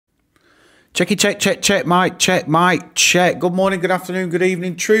Checky, check, mic, check. Good morning, good afternoon, good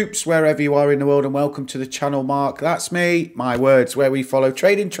evening, troops, wherever you are in the world, and welcome to the channel, Mark. That's me, my words, where we follow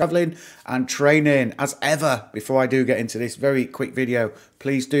trading, traveling, and training. As ever, before I do get into this very quick video,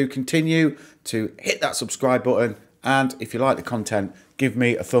 please do continue to hit that subscribe button. And if you like the content, give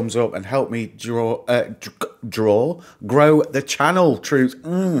me a thumbs up and help me grow the channel, troops.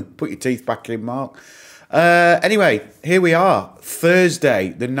 Put your teeth back in, Mark. Anyway, here we are, Thursday,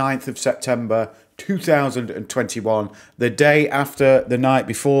 the 9th of September, 2021, the day after the night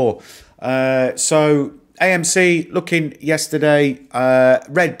before. So AMC looking yesterday,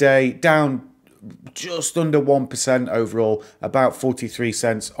 red day, down just under 1% overall, about 43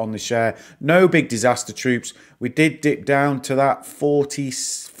 cents on the share. No big disaster, troops. We did dip down to that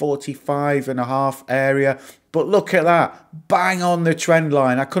 45 and a half area. But look at that, bang on the trend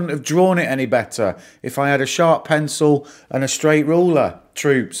line. I couldn't have drawn it any better if I had a sharp pencil and a straight ruler,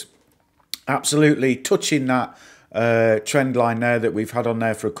 troops. Absolutely touching that trend line there that we've had on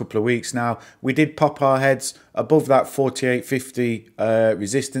there for a couple of weeks now. We did pop our heads above that 48.50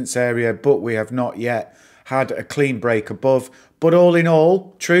 resistance area, but we have not yet had a clean break above. But all in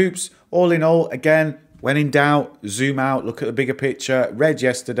all, troops, all in all, again, when in doubt, zoom out, look at the bigger picture. Red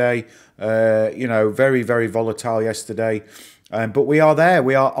yesterday, you know, very, very volatile yesterday. But we are there.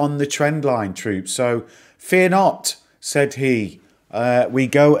 We are on the trend line, troops. So fear not, said he. We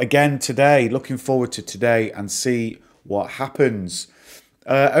go again today. Looking forward to today and see what happens.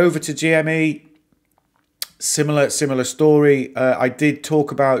 Over to GME. Similar story. I did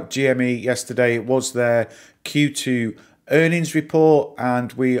talk about GME yesterday. It was their Q2 earnings report,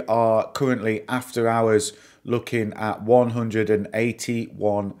 and we are currently after hours looking at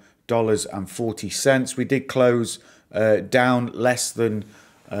 $181.40. We did close down less than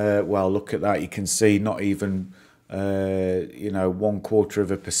well, look at that, you can see not even you know,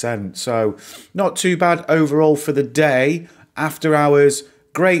 1/4%. So not too bad overall for the day. After hours,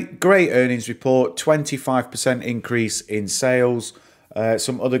 great earnings report, 25% increase in sales.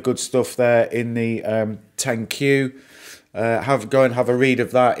 Some other good stuff there in the 10Q. Go and have a read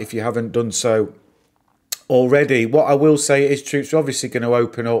of that if you haven't done so already. What I will say is, troops, are obviously going to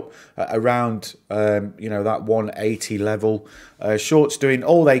open up around you know, that 180 level. Shorts doing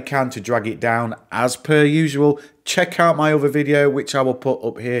all they can to drag it down as per usual. Check out my other video, which I will put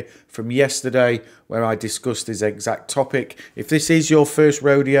up here from yesterday, where I discussed this exact topic. If this is your first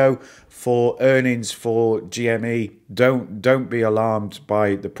rodeo for earnings for GME, don't be alarmed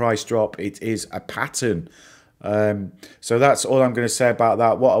by the price drop. It is a pattern. So that's all I'm going to say about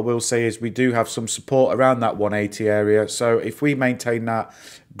that. What I will say is we do have some support around that 180 area. So if we maintain that,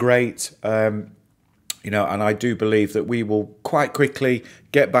 great. You know, and I do believe that we will quite quickly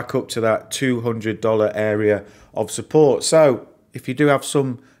get back up to that $200 area of support. So if you do have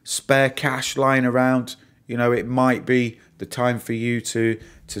some spare cash lying around, you know, it might be the time for you to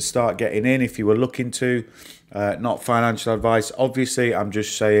start getting in if you were looking to. Not financial advice, obviously. I'm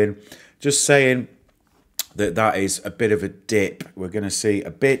just saying that is a bit of a dip. We're going to see a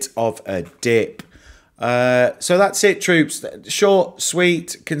bit of a dip. So that's it, troops. Short,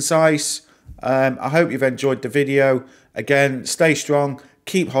 sweet, concise. I hope you've enjoyed the video. Again, stay strong,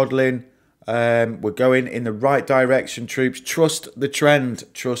 keep hodling. We're going in the right direction, troops. Trust the trend.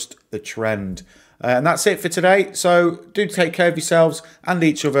 Trust the trend. And that's it for today. So do take care of yourselves and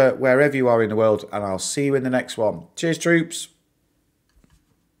each other wherever you are in the world. And I'll see you in the next one. Cheers, troops.